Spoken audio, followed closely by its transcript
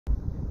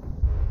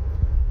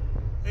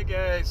Hey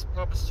guys,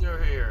 Papa Joe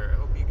here. I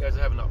hope you guys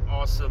are having an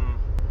awesome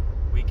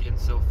weekend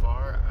so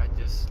far. I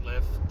just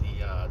left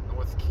the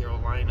North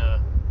Carolina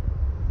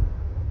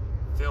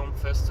Film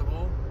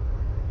Festival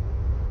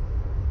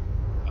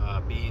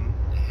being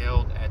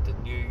held at the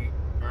New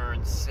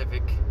Bern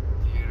Civic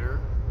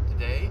Theater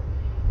today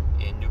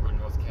in New Bern,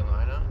 North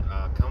Carolina.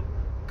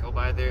 Go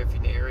by there if you're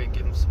in the area and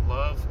give them some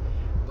love.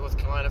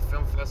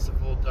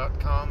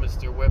 NorthCarolinaFilmFestival.com is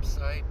their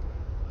website.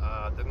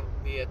 They're going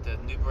to be at the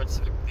New Bern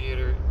Civic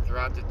Theater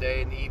throughout the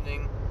day and the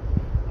evening,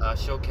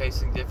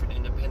 showcasing different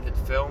independent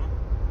film.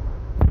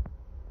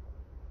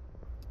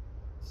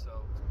 So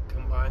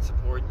come by and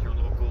support your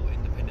local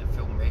independent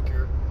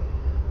filmmaker.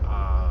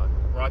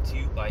 Brought to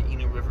you by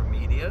Ena River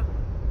Media,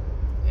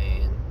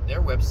 and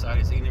their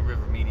website is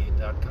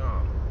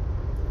enarivermedia.com.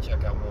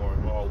 Check out more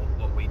of all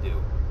what we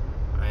do.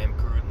 I am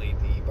currently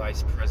the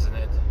Vice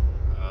President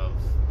of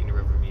Ena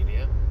River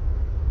Media.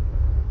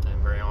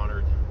 I'm very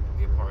honored to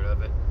be a part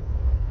of it,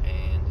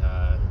 and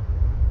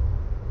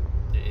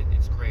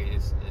it's great.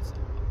 It's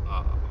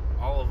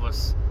all of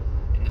us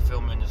in the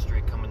film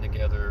industry coming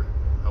together,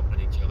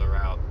 helping each other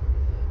out,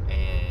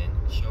 and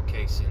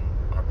showcasing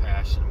our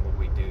passion and what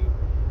we do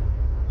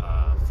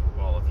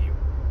for all of you.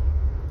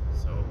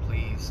 So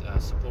please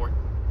support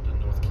the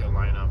North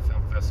Carolina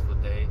Film Festival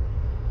Day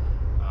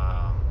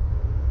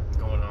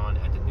going on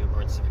at the New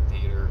Bern Civic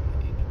Theater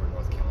in New Bern,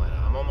 North Carolina.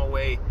 I'm on my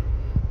way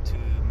to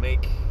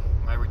make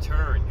my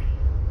return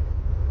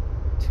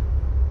to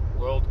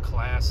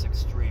world-class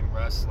extreme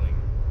wrestling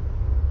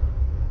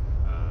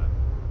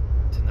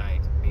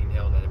tonight, being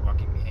held at the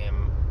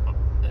Rockingham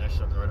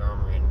National Guard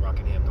Armory in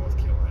Rockingham, North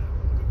Carolina.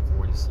 I'm looking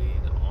forward to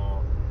seeing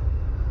all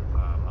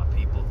my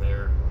people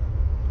there,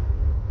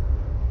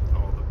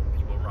 all the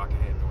people in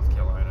Rockingham, North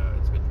Carolina.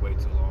 It's been way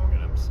too long,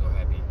 and I'm so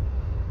happy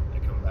to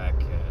come back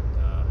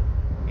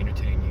and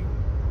entertain you.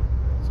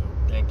 So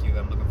thank you.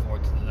 I'm looking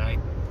forward to tonight.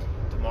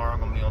 Tomorrow I'm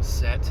going to be on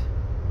set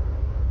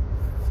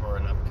for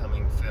an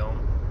upcoming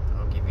film.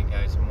 I'll give you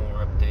guys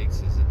more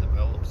updates as it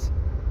develops.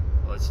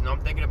 I'll let you know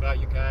I'm thinking about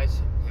you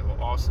guys. You have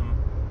an awesome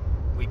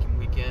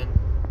weekend.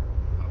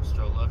 Papa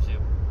Joe loves you.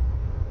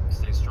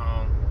 Stay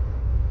strong.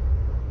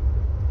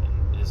 And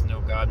there's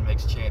no God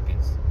makes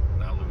champions,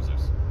 not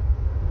losers.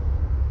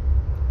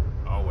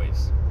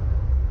 Always.